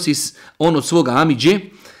Alqame prenosi on od svoga amidže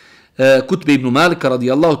Kutbe ibn Malika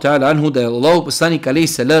radijallahu ta'ala anhu da je Allahu poslanik alejhi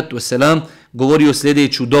salatu vesselam govorio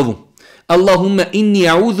sljedeću dovu: Allahumma inni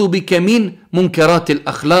a'udhu bika min munkaratil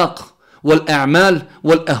akhlaq wal a'mal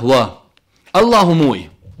wal ahwa. Allahu moj,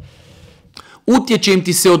 utječem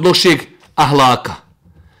ti se od lošeg ahlaka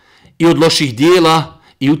i od loših dijela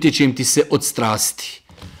i utječem ti se od strasti.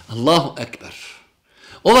 Allahu ekber.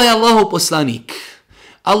 Ovaj Allahu poslanik,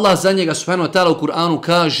 Allah za njega subhanahu wa ta'ala u Kur'anu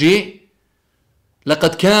kaže: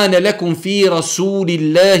 Laqad kana lakum fi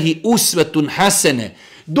rasulillahi uswatun hasene.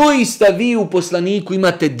 Doista vi u poslaniku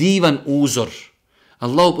imate divan uzor.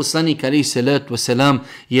 Allahu poslanik alejhi salatu vesselam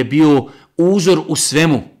je bio uzor u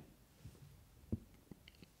svemu.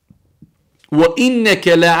 Wa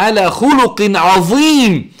innaka la'ala khuluqin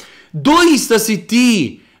azim. Doista si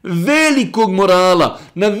ti velikog morala,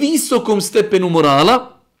 na visokom stepenu morala.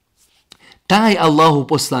 Taj Allahu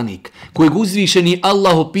poslanik, kojeg uzvišeni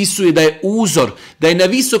Allah opisuje da je uzor, da je na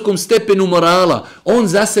visokom stepenu morala, on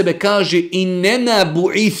za sebe kaže: Innena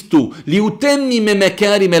bu'ithtu li utemmime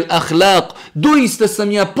mekarim el ahlaq. Doista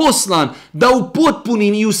sam ja poslan da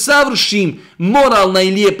upotpunim i usavršim moralna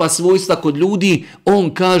i lijepa svojstva kod ljudi.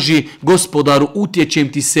 On kaže: Gospodaru,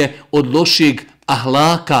 utječem ti se od lošeg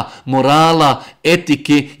ahlaka, morala,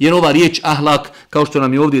 etike, jer ova riječ ahlak, kao što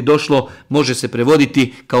nam je ovdje došlo, može se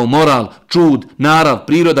prevoditi kao moral, čud, narav,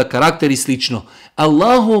 priroda, karakter i slično.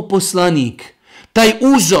 Allahov poslanik, taj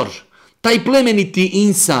uzor, taj plemeniti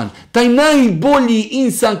insan, taj najbolji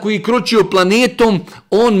insan koji je kročio planetom,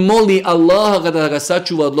 on moli Allaha da ga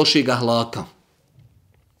sačuva od lošeg ahlaka.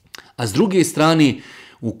 A s druge strane,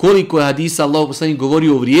 ukoliko je hadisa Allahu poslanik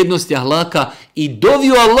govorio o vrijednosti ahlaka i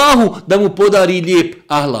dovio Allahu da mu podari lijep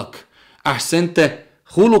ahlak. Ahsente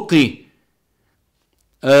huluqi,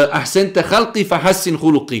 ahsente halqi fa hassin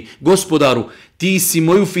huluqi. Gospodaru, ti si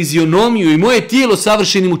moju fizionomiju i moje tijelo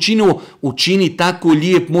savršenim učinio, učini tako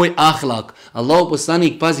lijep moj ahlak. Allahu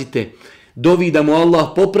poslanik, pazite, dovi da mu Allah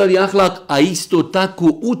popravi ahlak, a isto tako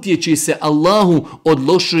utječe se Allahu od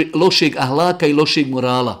lošeg ahlaka i lošeg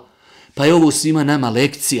morala. Pa je ovo svima nama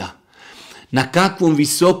lekcija. Na kakvom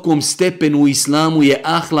visokom stepenu u islamu je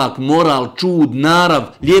ahlak, moral, čud, narav,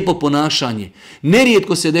 lijepo ponašanje.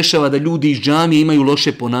 Nerijetko se dešava da ljudi iz džamije imaju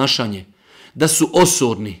loše ponašanje. Da su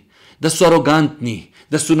osorni, da su arogantni,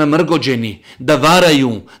 da su namrgođeni, da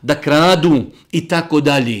varaju, da kradu i tako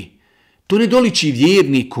dalje. To ne doliči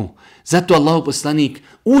vjerniku. Zato Allahu poslanik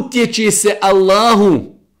utječe se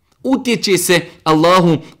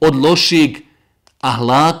Allahu od lošeg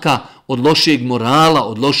ahlaka, od lošeg morala,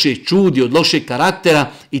 od lošeg čudi, od lošeg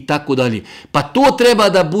karaktera i tako dalje. Pa to treba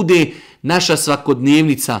da bude naša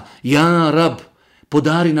svakodnevnica. Ja Rab,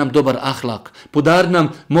 podari nam dobar ahlak, podari nam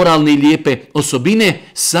moralne i lijepe osobine,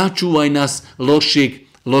 sačuvaj nas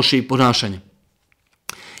lošeg ponašanja.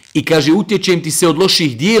 I kaže, utječem ti se od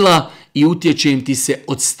loših dijela i utječem ti se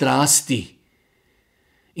od strasti.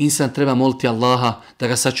 Insan treba moliti Allaha da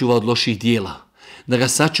ga sačuva od loših dijela, da ga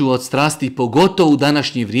sačuva od strasti, pogotovo u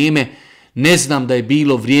današnje vrijeme. Ne znam da je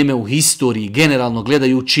bilo vrijeme u historiji, generalno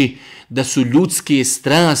gledajući, da su ljudske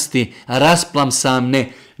strasti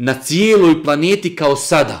rasplamsane na cijeloj planeti kao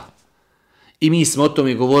sada. I mi smo o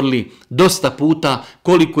tome govorili dosta puta,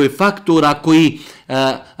 koliko je faktora koji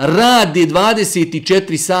rade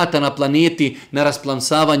 24 sata na planeti na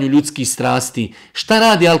rasplamsavanju ljudskih strasti. Šta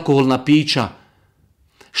radi alkoholna pića?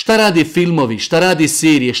 Šta rade filmovi, šta rade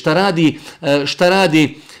serije, šta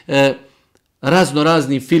radi razno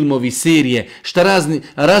razni filmovi, serije,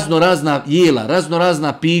 razno razna jela, razno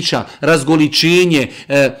razna pića, razgoličenje,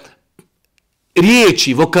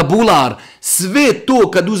 riječi, vokabular, sve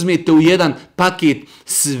to kad uzmete u jedan paket,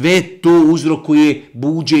 sve to uzrokuje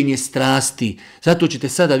buđenje strasti. Zato ćete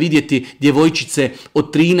sada vidjeti djevojčice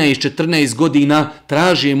od 13-14 godina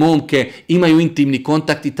traže momke, imaju intimni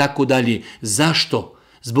kontakt i tako dalje. Zašto?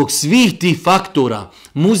 Zbog svih tih faktora,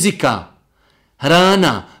 muzika,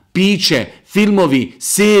 hrana, piće, filmovi,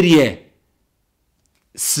 serije,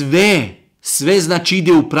 sve znači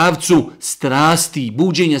ide u pravcu strasti,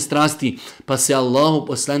 buđenja strasti, pa se Allahu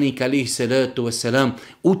poslanik alejhi salatu vesselam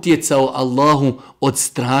utjecao Allahu od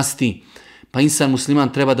strasti. Pa insan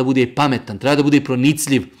musliman treba da bude pametan, treba da bude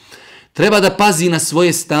pronicljiv, treba da pazi na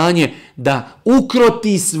svoje stanje, da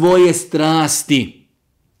ukroti svoje strasti.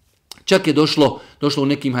 Čak je došlo u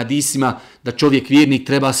nekim hadisima da čovjek vjernik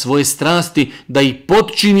treba svoje strasti da ih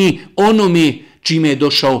potčini onome čime je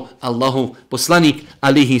došao Allahov poslanik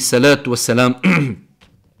alejhi salatu vesselam.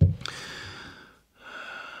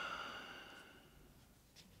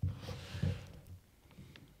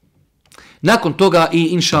 Nakon toga i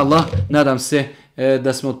inša Allah, nadam se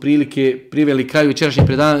da smo otprilike priveli kraju večerašnjeg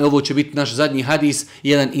predavanja. Ovo će biti naš zadnji hadis,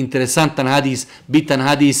 jedan interesantan hadis, bitan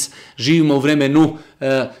hadis. Živimo u vremenu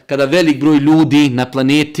kada velik broj ljudi na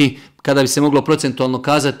planeti, kada bi se moglo procentualno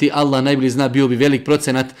kazati, Allah najbolje zna, bio bi velik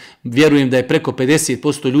procenat, vjerujem da je preko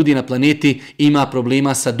 50% ljudi na planeti ima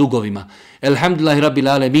problema sa dugovima. Elhamdulillahi rabbil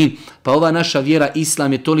alemin, pa ova naša vjera,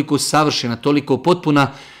 Islam, je toliko savršena, toliko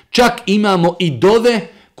potpuna, čak imamo i dove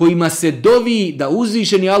kojima se dovi da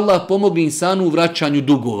uzvišeni Allah pomogne insanu u vraćanju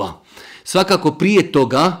dugova. Svakako prije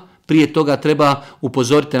toga treba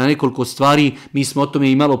upozoriti na nekoliko stvari. Mi smo o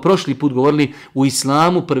tome i malo prošli put govorili. U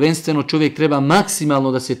islamu prvenstveno čovjek treba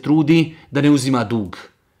maksimalno da se trudi da ne uzima dug.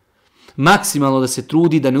 Maksimalno da se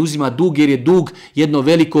trudi da ne uzima dug, jer je dug jedno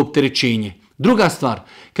veliko opterećenje. Druga stvar,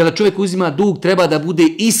 kada čovjek uzima dug treba da bude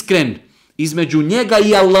iskren između njega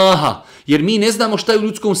i Allaha, jer mi ne znamo šta je u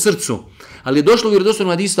ljudskom srcu. Ali je došlo u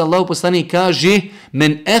vjerodostojnom hadisu, Allahu poslanik kaže: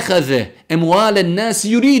 "Men akhadha amwalan nas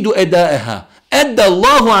yuridu ada'aha, adda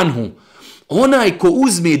Allahu anhu." Onaj ko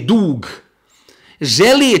uzme dug,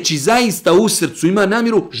 želeći zaista u srcu, ima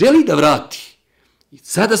namjeru, želi da vrati.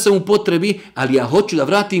 Sada sam u potrebi, ali ja hoću da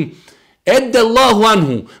vratim. Adda Allahu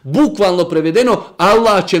anhu, bukvalno prevedeno,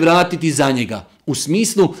 Allah će vratiti za njega. U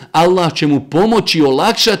smislu, Allah će mu pomoći,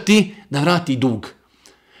 olakšati da vrati dug.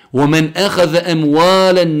 وَمَنْ أَخَذَ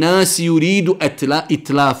أَمْوَالَ النَّاسِ يُرِيدُ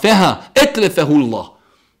إِتْلَافَهَا أَتْلَفَهُ اللَّهُ.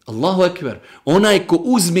 Allahu ekber. Onaj ko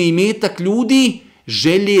uzme imetak ljudi,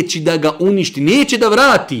 željeći da ga uništi, neće da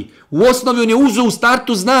vrati. U osnovi on je uzeo u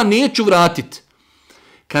startu, zna, neću vratiti.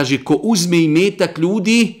 Kaže, ko uzme imetak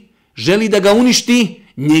ljudi, želi da ga uništi,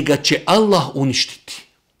 njega će Allah uništiti.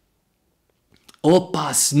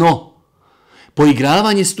 Opasno.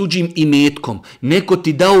 Poigravanje s tuđim imetkom. Neko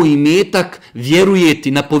ti dao imetak, vjeruje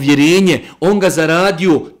ti na povjerenje, on ga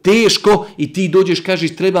zaradio teško i ti dođeš,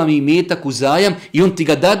 kažeš treba mi imetak u zajam i on ti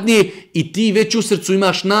ga dadne i ti već u srcu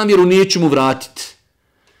imaš namjeru, neću mu vratiti.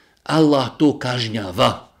 Allah to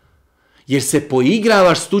kažnjava. Jer se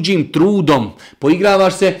poigravaš s tuđim trudom,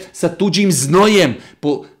 poigravaš se sa tuđim znojem,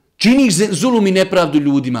 činiš zulum i nepravdu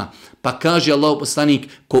ljudima. Pa kaže Allahov poslanik,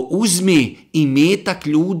 ko uzme imetak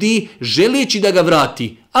ljudi želeći da ga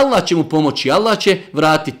vrati, Allah će mu pomoći, Allah će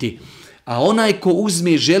vratiti. A onaj ko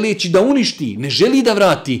uzme želeći da uništi, ne želi da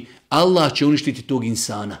vrati, Allah će uništiti tog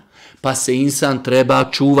insana. Pa se insan treba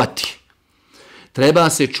čuvati. Treba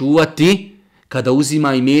se čuvati kada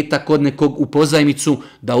uzima imetak od nekog u pozajmicu,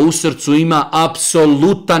 da u srcu ima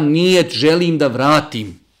apsolutan nijet, želim da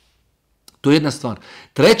vratim. To je jedna stvar.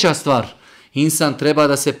 Treća stvar, insan treba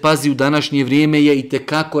da se pazi, u današnje vrijeme je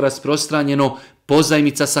itekako rasprostranjeno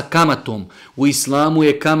pozajmica sa kamatom. U islamu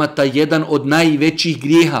je kamata jedan od najvećih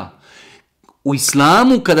grijeha. U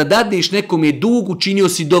islamu kada dadneš nekome dug, učinio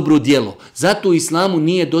si dobro djelo. Zato u islamu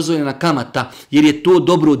nije dozvoljena kamata, jer je to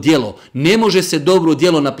dobro djelo. Ne može se dobro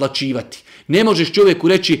djelo naplaćivati. Ne možeš čovjeku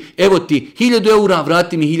reći, evo ti 1000 eura,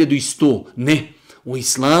 vrati mi 1100. Ne, u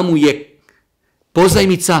islamu je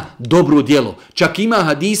pozajmica dobro djelo. Čak ima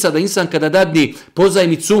hadisa da insan kada dadne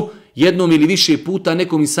pozajmicu jednom ili više puta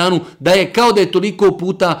nekom insanu, da je kao da je toliko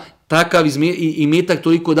puta takav imetak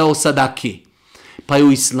toliko dao sadaki. Pa je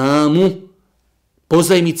u islamu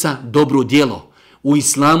pozajmica dobro djelo. U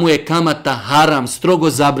islamu je kamata haram, strogo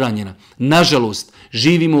zabranjena. Nažalost,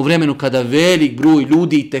 živimo u vremenu kada velik broj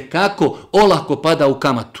ljudi itekako olako pada u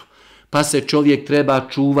kamatu. Pa se čovjek treba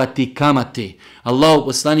čuvati kamate. Allahu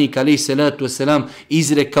poslanik alejhi salatu vesselam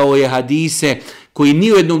izrekao je hadise koji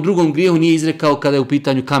ni u jednom drugom grijehu nije izrekao kada je u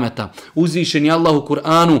pitanju kamata. Uzvišeni Allah u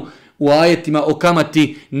Kur'anu u ajetima o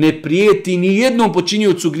kamati ne prijeti ni jednom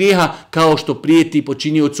počiniocu grijeha kao što prijeti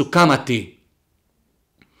počiniocu kamati.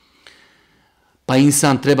 Pa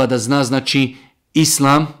insan treba da zna, znači,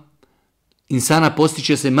 islam, insana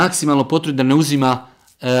postiče se maksimalno potrud da ne uzima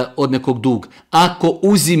od nekog dug. Ako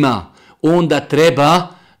uzima, onda treba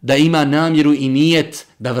da ima namjeru i nijet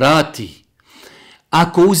da vrati.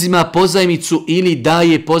 Ako uzima pozajmicu ili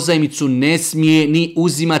daje pozajmicu, ne smije ni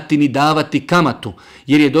uzimati ni davati kamatu.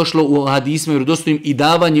 Jer je došlo u hadisima vjerodostojnim i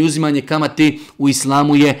davanje i uzimanje kamate u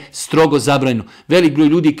islamu je strogo zabranjeno. Velik broj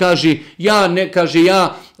ljudi kaže,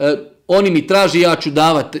 oni mi traže, ja ću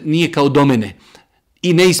davati, nije kao do mene.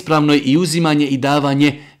 I neispravno je i uzimanje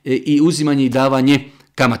i davanje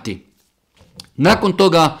kamati. Nakon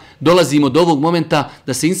toga dolazimo do ovog momenta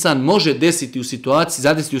da se insan može zadesiti u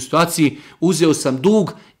situaciji, uzeo sam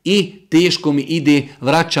dug i teško mi ide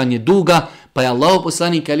vraćanje duga, pa je Allahov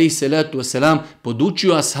poslanik alejhi selatu vesselam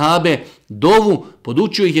podučio ashabe dovu,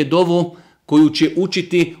 podučio ih je dovu koju će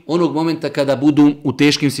učiti onog momenta kada budu u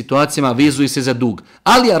teškim situacijama, vezuju se za dug.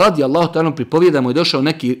 Alija radijallahu ta'ala pripovijeda mu je došao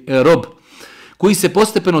neki rob koji se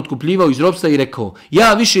postepeno otkupljivao iz robstva i rekao,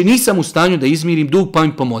 ja više nisam u stanju da izmirim dug, pa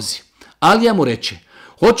mi pomozi. Alija mu reče,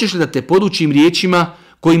 hoćeš li da te podučim riječima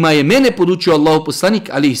kojima je mene podučio Allahov poslanik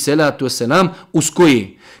alejhi selatu vesselam, uz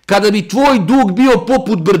koje kada bi tvoj dug bio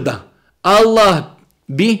poput brda, Allah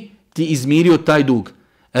bi ti izmirio taj dug.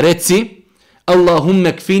 Reci,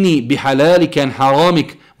 Allahumme kfini bi halalike an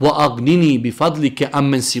haramik wa agnini bi fadlike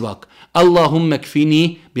ammen sivak. Allahumme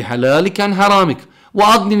kfini bi halalike an haramik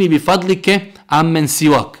wa agnini bi fadlike ammen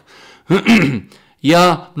sivak.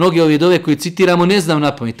 Ja mnoge ove dove koje citiramo ne znam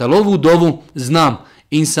na pamet, ali ovu dovu znam.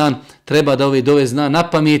 Insan treba da ove dove zna na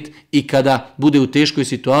pamet i kada bude u teškoj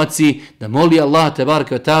situaciji da moli Allah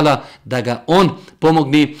tebareke ve taala da ga on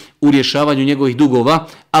pomogne u rješavanju njegovih dugova.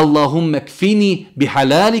 Allahumme kfini bi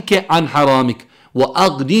halalike an haramik wa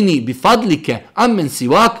agdini bi fadlike ammen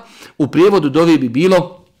sivak. U prijevodu dove bi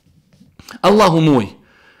bilo, Allahu moj,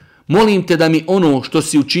 molim te da mi ono što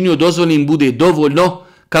si učinio dozvolim bude dovoljno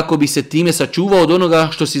kako bi se time sačuvao od onoga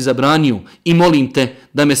što si zabranio, i molim te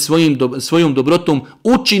da me svojom dobrotom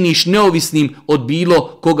učiniš neovisnim od bilo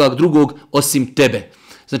koga drugog osim tebe.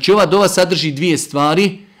 Znači ova dova sadrži dvije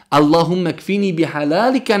stvari. Allahumme kfini bi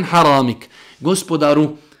halalike an haramik. Gospodaru,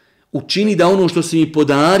 učini da ono što si mi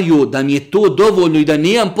podario, da mi je to dovoljno i da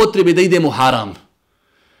nemam potrebe da idemo haram.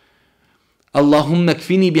 Allahumme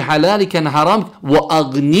kfini bi halalike an haramik wa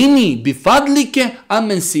agnini bi fadlike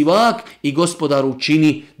ammen sivak. I Gospodaru,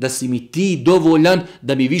 učini da si mi ti dovoljan,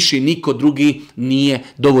 da mi više niko drugi nije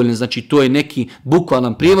dovoljan. Znači to je neki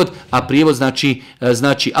bukvalan prijevod, a prijevod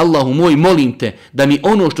znači Allahu moj, molim te da mi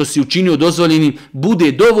ono što si učinio dozvoljenim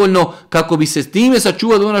bude dovoljno kako bi se time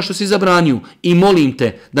sačuvao od onoga što si zabranio, i molim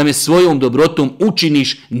te da me svojom dobrotom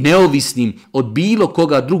učiniš neovisnim od bilo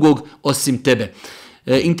koga drugog osim tebe.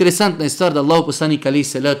 Interesantna je stvar da Allahov poslanik alejhi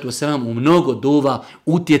selatu vesselam u mnogo dova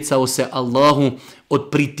utjecao se Allahu od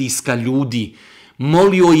pritiska ljudi.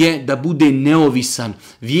 Molio je da bude neovisan.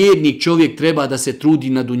 Vjernik čovjek treba da se trudi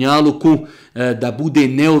na dunjaluku, da bude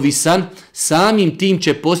neovisan. Samim tim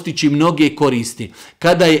će postići mnoge koristi.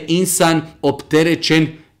 Kada je insan opterećen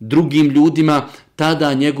drugim ljudima,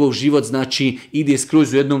 tada njegov život znači ide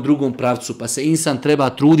skroz u jednom drugom pravcu. Pa se insan treba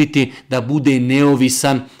truditi da bude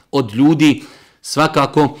neovisan od ljudi.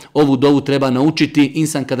 Svakako ovu dovu treba naučiti.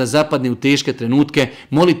 Insan kada zapadne u teške trenutke,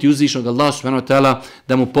 moliti uzvišnog Allaha subhanahu wa ta'ala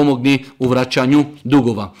da mu pomogne u vraćanju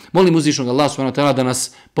dugova. Molim uzvišnog Allaha subhanahu wa ta'ala da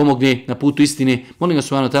nas pomogne na putu istine. Molim ga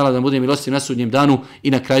subhanahu wa ta'ala da bude milostiv na sudnjem danu.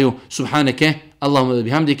 I na kraju, subhaneke, Allahumma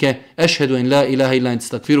bihamdike, ešhedu en la ilaha illa ente,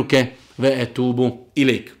 stakfiruke ve etubu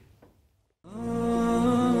ilejk.